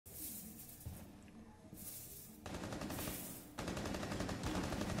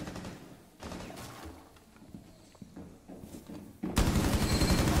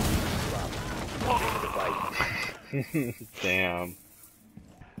Damn.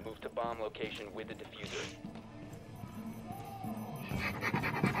 Move to bomb location with the diffuser.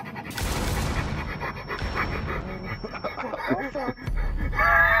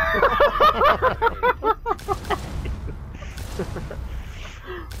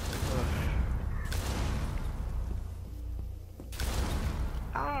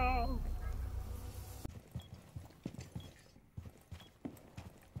 Ow.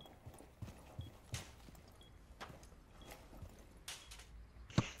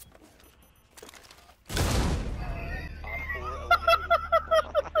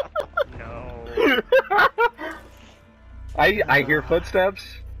 No. I hear footsteps.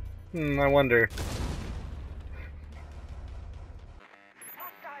 I wonder.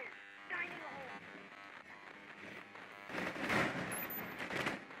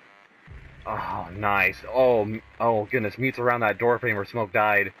 Oh, nice. Oh goodness. Meat's around that door frame where Smoke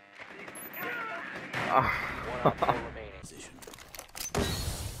died. One op 4 remaining.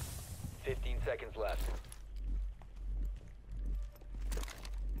 15 seconds left.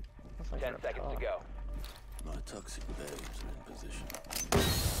 10 seconds to go. My toxic babes are in position.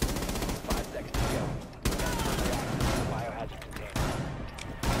 5 seconds to go. Biohazard container.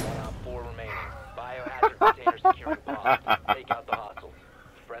 One op 4 remaining. Biohazard container securing bomb. Take out the hostiles.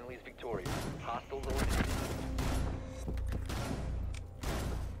 Friendly's victorious. Hostiles eliminated.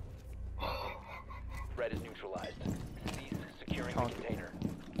 Threat is neutralized. Cease securing the container.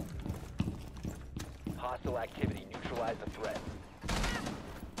 Hostile activity. Neutralize the threat.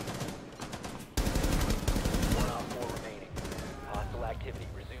 One op 4 remaining. Hostile activity.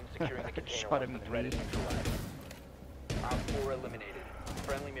 Resume securing the container Shot once him the threat is neutralized. Op 4 eliminated.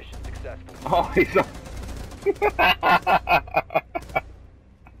 Friendly mission successful. Oh, he's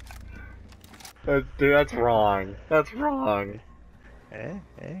Dude, that's wrong. That's wrong. It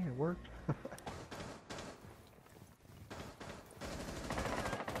worked.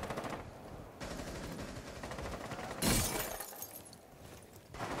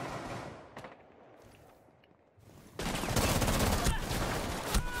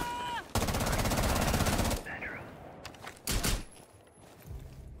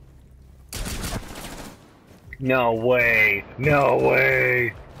 No way. No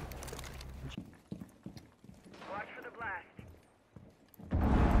way. Watch for the blast.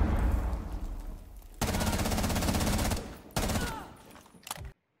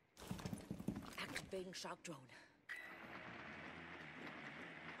 Activating shock drone.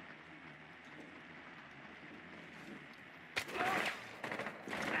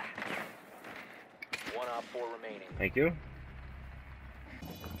 One op 4 remaining. Thank you.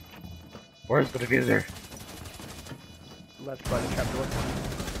 Where's the diffuser? Left by the trapdoor.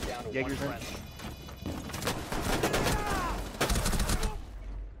 Down to Jaeger's one in. friendly.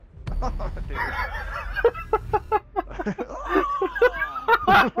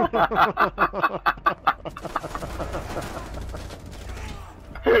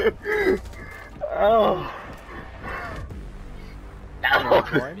 Oh.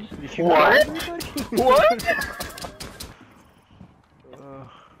 What? What?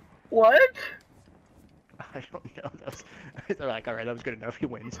 What? I don't know. They're like, alright, that was good enough. He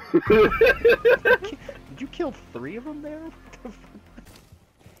wins. Did you kill 3 of them there? What the fuck?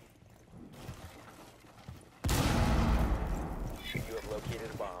 You have located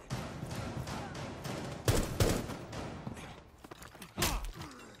a bomb.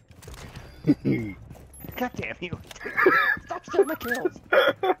 God damn you. Stop stealing my kills.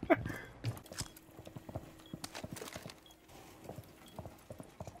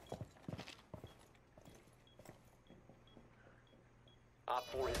 Op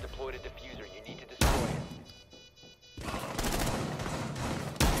 4 has deployed a diffuser. You need to destroy it.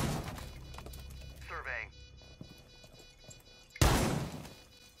 Surveying.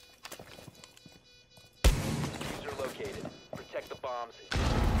 Diffuser located. Protect the bombs.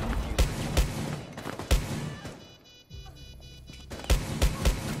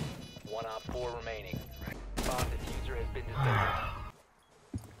 One op 4 remaining. Bomb diffuser has been disabled.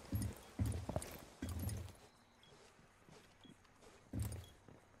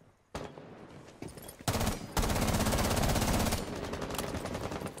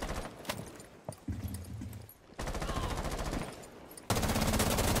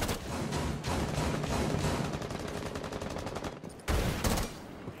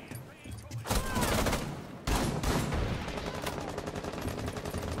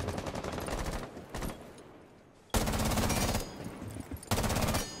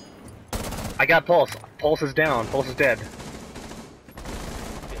 I got Pulse. Pulse is down. Pulse is dead. 15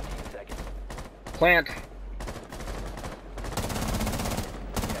 seconds. Plant. 10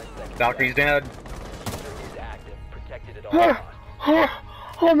 seconds Valkyrie's dead. left. Diffuser is active.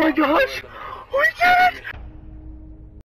 Oh my gosh! We did it!